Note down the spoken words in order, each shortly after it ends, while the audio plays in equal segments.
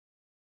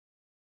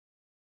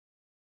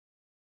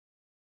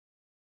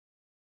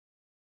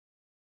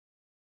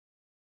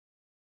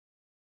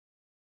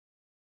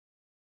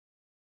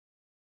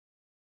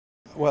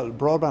Well,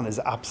 broadband is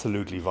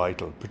absolutely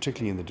vital,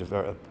 particularly in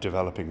the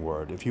developing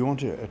world. If you want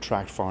to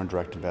attract foreign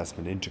direct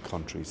investment into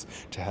countries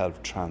to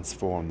help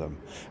transform them,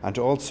 and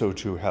also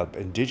to help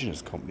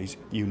indigenous companies,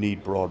 you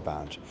need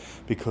broadband,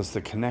 because the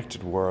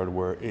connected world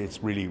where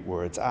it's really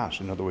where it's at.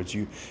 In other words,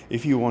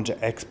 if you want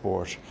to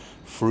export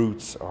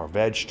fruits or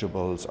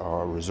vegetables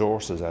or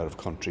resources out of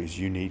countries,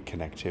 you need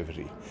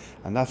connectivity.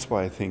 And that's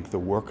why I think the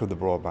work of the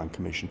Broadband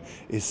Commission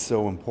is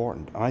so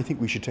important. And I think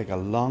we should take a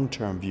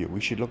long-term view.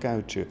 We should look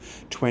out to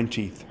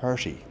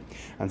 2030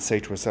 and say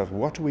to ourselves,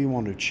 what do we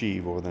want to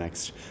achieve over the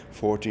next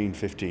 14,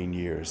 15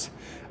 years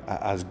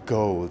as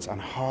goals and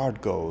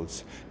hard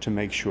goals to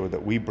make sure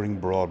that we bring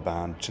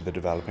broadband to the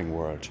developing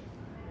world.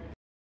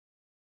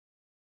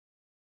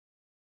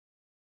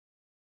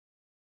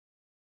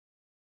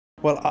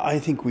 Well, I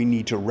think we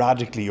need to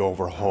radically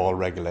overhaul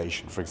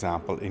regulation, for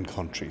example, in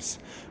countries.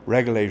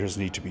 Regulators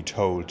need to be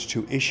told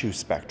to issue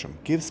spectrum,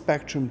 give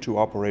spectrum to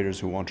operators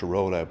who want to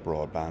roll out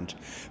broadband,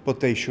 but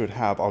they should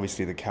have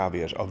obviously the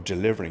caveat of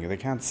delivering. They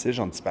can't sit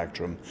on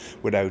spectrum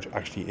without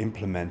actually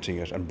implementing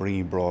it and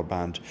bringing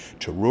broadband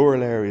to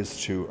rural areas,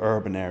 to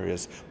urban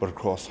areas, but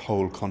across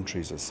whole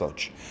countries as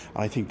such.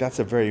 And I think that's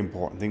a very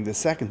important thing. The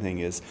second thing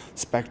is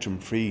spectrum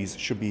fees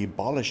should be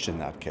abolished in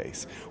that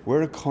case.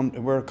 Where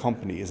a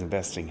company is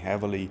investing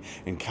heavily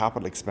in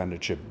capital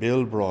expenditure,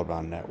 build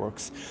broadband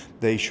networks,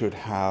 they should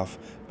have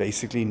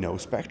basically no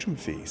spectrum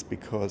fees,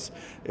 because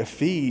a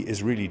fee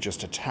is really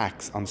just a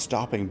tax on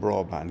stopping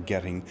broadband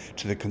getting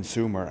to the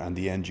consumer and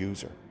the end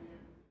user.